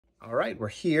All right, we're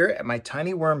here at my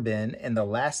tiny worm bin, and the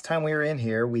last time we were in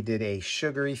here, we did a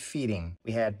sugary feeding.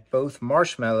 We had both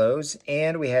marshmallows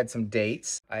and we had some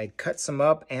dates. I cut some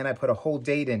up and I put a whole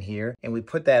date in here, and we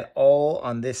put that all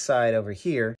on this side over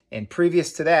here. And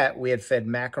previous to that, we had fed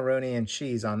macaroni and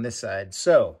cheese on this side.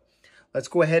 So let's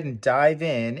go ahead and dive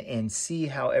in and see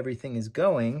how everything is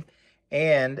going.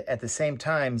 And at the same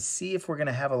time, see if we're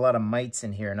gonna have a lot of mites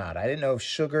in here or not. I didn't know if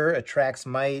sugar attracts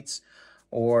mites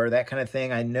or that kind of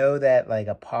thing. I know that like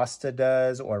a pasta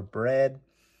does, or bread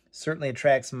certainly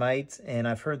attracts mites, and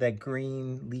I've heard that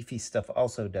green leafy stuff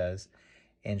also does.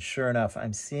 And sure enough,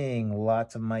 I'm seeing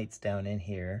lots of mites down in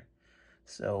here.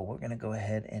 So we're gonna go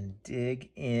ahead and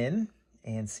dig in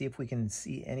and see if we can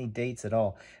see any dates at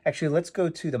all. Actually, let's go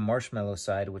to the marshmallow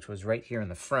side, which was right here in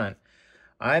the front.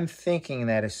 I'm thinking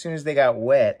that as soon as they got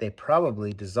wet, they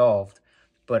probably dissolved,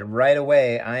 but right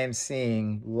away I am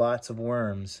seeing lots of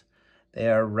worms. They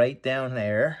are right down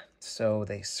there, so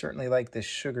they certainly like this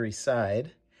sugary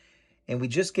side. And we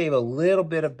just gave a little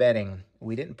bit of bedding.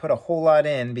 We didn't put a whole lot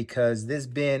in because this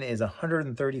bin is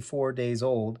 134 days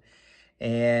old,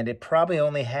 and it probably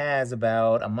only has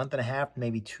about a month and a half,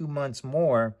 maybe 2 months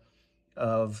more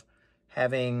of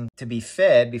having to be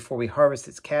fed before we harvest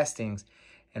its castings.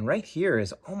 And right here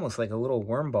is almost like a little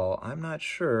worm ball. I'm not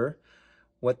sure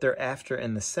what they're after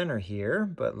in the center here,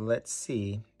 but let's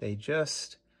see. They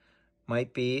just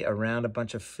might be around a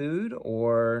bunch of food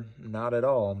or not at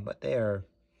all, but they are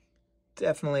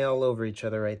definitely all over each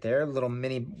other right there. Little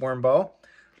mini worm ball.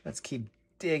 Let's keep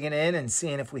digging in and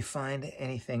seeing if we find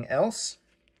anything else.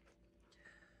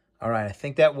 All right, I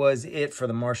think that was it for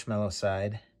the marshmallow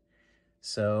side.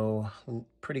 So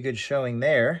pretty good showing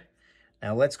there.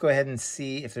 Now let's go ahead and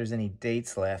see if there's any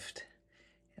dates left.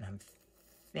 And I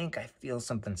think I feel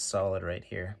something solid right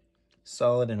here.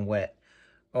 Solid and wet.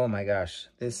 Oh my gosh,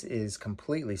 this is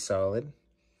completely solid.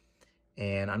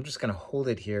 And I'm just gonna hold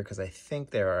it here because I think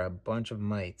there are a bunch of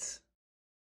mites.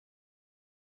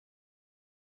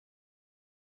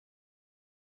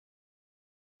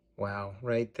 Wow,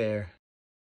 right there.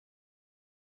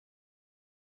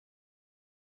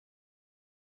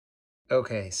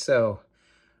 Okay, so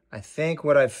I think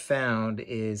what I've found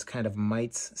is kind of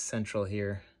mites central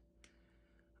here.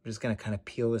 I'm just gonna kind of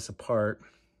peel this apart.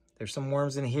 There's some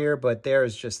worms in here, but there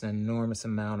is just an enormous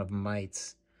amount of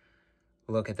mites.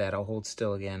 Look at that, I'll hold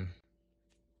still again.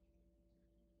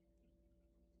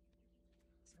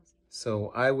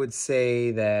 So I would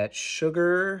say that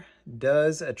sugar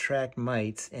does attract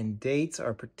mites, and dates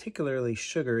are particularly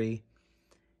sugary,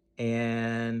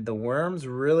 and the worms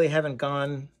really haven't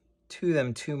gone to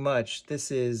them too much. This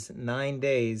is 9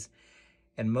 days,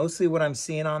 and mostly what I'm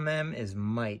seeing on them is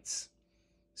mites.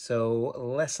 So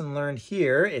lesson learned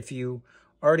here, if you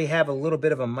already have a little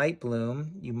bit of a mite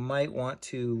bloom, you might want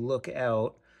to look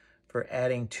out for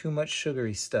adding too much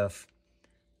sugary stuff.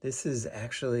 This is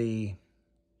actually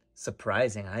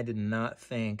surprising. I did not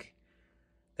think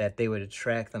that they would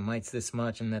attract the mites this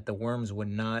much and that the worms would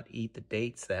not eat the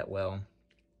dates that well.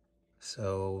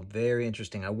 So very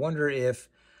interesting. I wonder if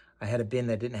I had a bin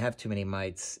that didn't have too many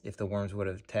mites, if the worms would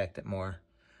have attacked it more.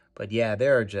 But yeah,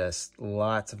 there are just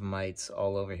lots of mites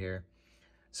all over here.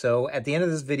 So at the end of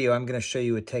this video, I'm going to show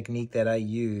you a technique that I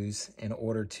use in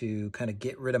order to kind of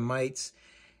get rid of mites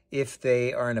if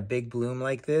they are in a big bloom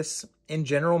like this. In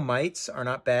general, mites are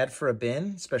not bad for a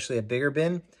bin, especially a bigger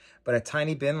bin. But a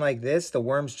tiny bin like this, the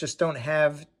worms just don't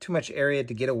have too much area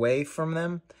to get away from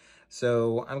them.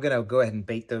 So I'm going to go ahead and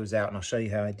bait those out, and I'll show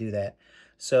you how I do that.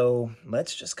 So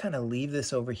let's just kind of leave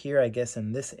this over here, I guess,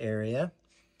 in this area.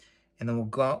 And then we'll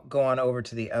go on over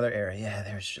to the other area. Yeah,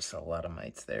 there's just a lot of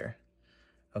mites there.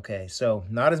 Okay, so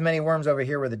not as many worms over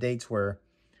here where the dates were.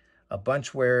 A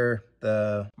bunch where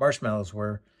the marshmallows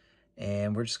were.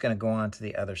 And we're just going to go on to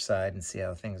the other side and see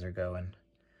how things are going.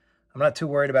 I'm not too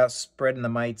worried about spreading the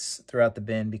mites throughout the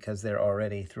bin because they're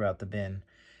already throughout the bin.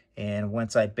 And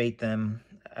once I bait them,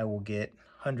 I will get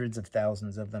hundreds of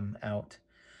thousands of them out.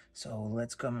 So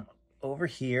let's come over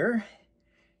here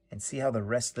and see how the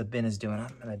rest of the bin is doing.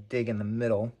 I'm going to dig in the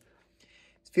middle.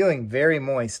 It's feeling very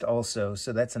moist also,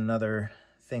 so that's another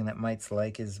thing that mites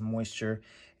like is moisture.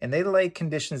 And they like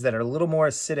conditions that are a little more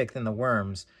acidic than the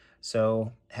worms.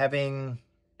 So having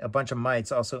a bunch of mites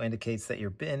also indicates that your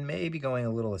bin may be going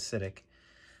a little acidic.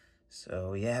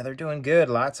 So yeah, they're doing good.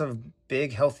 Lots of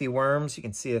big, healthy worms. You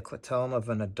can see a clitellum of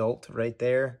an adult right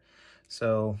there.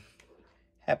 So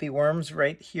happy worms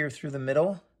right here through the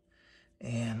middle.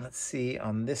 And let's see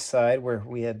on this side where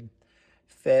we had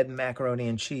fed macaroni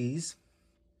and cheese.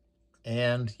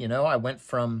 And, you know, I went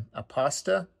from a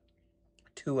pasta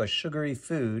to a sugary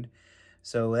food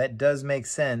So that does make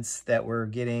sense that we're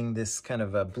getting this kind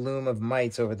of a bloom of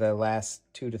mites over the last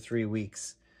 2 to 3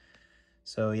 weeks.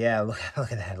 So yeah,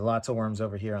 look at that. Lots of worms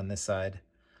over here on this side.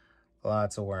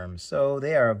 Lots of worms. So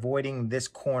they are avoiding this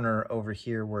corner over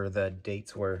here where the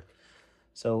dates were.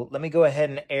 So let me go ahead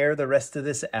and air the rest of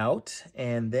this out,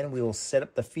 and then we will set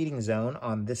up the feeding zone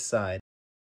on this side.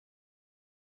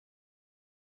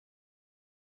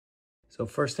 So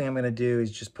first thing I'm going to do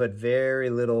is just put very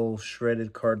little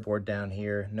shredded cardboard down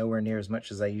here, nowhere near as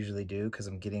much as I usually do because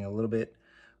I'm getting a little bit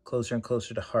closer and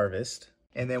closer to harvest.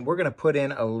 And then we're going to put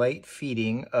in a light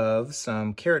feeding of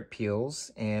some carrot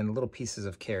peels and little pieces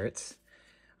of carrots.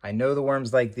 I know the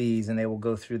worms like these and they will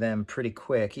go through them pretty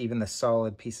quick. Even the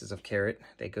solid pieces of carrot,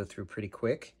 they go through pretty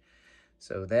quick.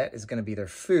 So that is going to be their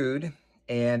food.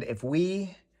 And if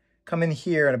we come in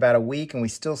here in about a week and we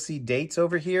still see dates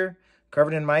over here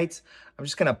covered in mites, I'm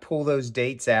just going to pull those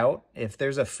dates out. If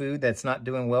there's a food that's not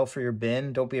doing well for your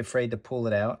bin, don't be afraid to pull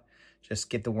it out.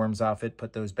 Just get the worms off it,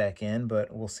 put those back in,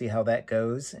 but we'll see how that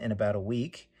goes in about a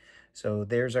week. So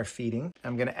there's our feeding.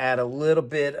 I'm going to add a little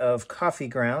bit of coffee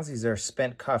grounds. These are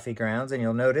spent coffee grounds, and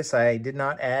you'll notice I did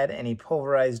not add any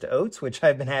pulverized oats, which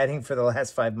I've been adding for the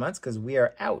last 5 months because we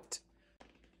are out.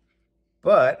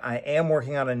 But I am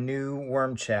working on a new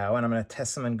worm chow, and I'm going to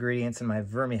test some ingredients in my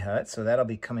vermi hut, so that'll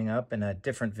be coming up in a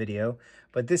different video.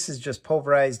 But this is just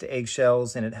pulverized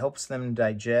eggshells, and it helps them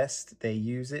digest. They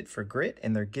use it for grit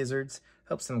in their gizzards,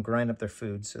 helps them grind up their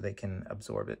food so they can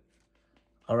absorb it.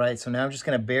 All right, so now I'm just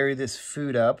going to bury this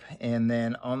food up, and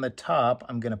then on the top,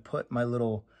 I'm going to put my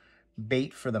little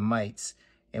bait for the mites.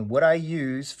 And what I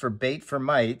use for bait for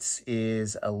mites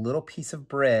is a little piece of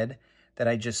bread that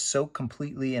I just soak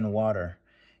completely in water.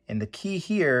 And the key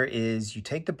here is you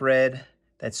take the bread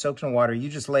that's soaked in water, you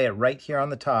just lay it right here on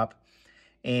the top,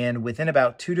 and within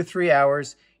about 2 to 3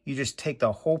 hours, you just take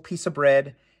the whole piece of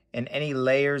bread and any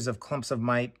layers of clumps of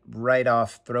mite right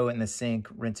off, throw it in the sink,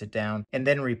 rinse it down, and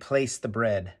then replace the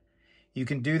bread. You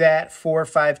can do that 4 or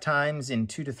 5 times in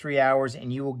 2 to 3 hours,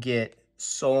 and you will get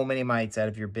so many mites out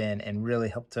of your bin and really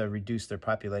help to reduce their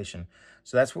population.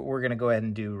 So that's what we're going to go ahead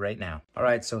and do right now. All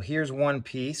right, so here's one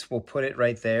piece. We'll put it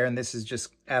right there, and this is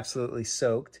just absolutely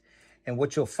soaked. And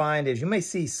what you'll find is you may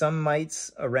see some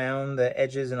mites around the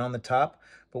edges and on the top,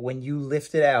 but when you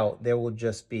lift it out, there will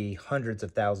just be hundreds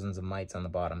of thousands of mites on the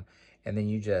bottom. And then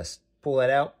you just pull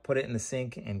that out, put it in the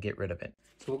sink, and get rid of it.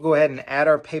 So we'll go ahead and add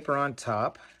our paper on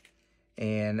top,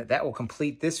 and that will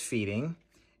complete this feeding.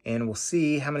 And we'll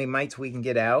see how many mites we can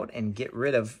get out and get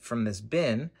rid of from this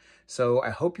bin. So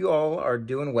I hope you all are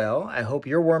doing well. I hope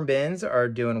your worm bins are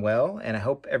doing well, and I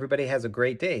hope everybody has a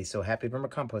great day. So happy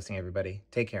vermicomposting, everybody.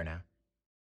 Take care now.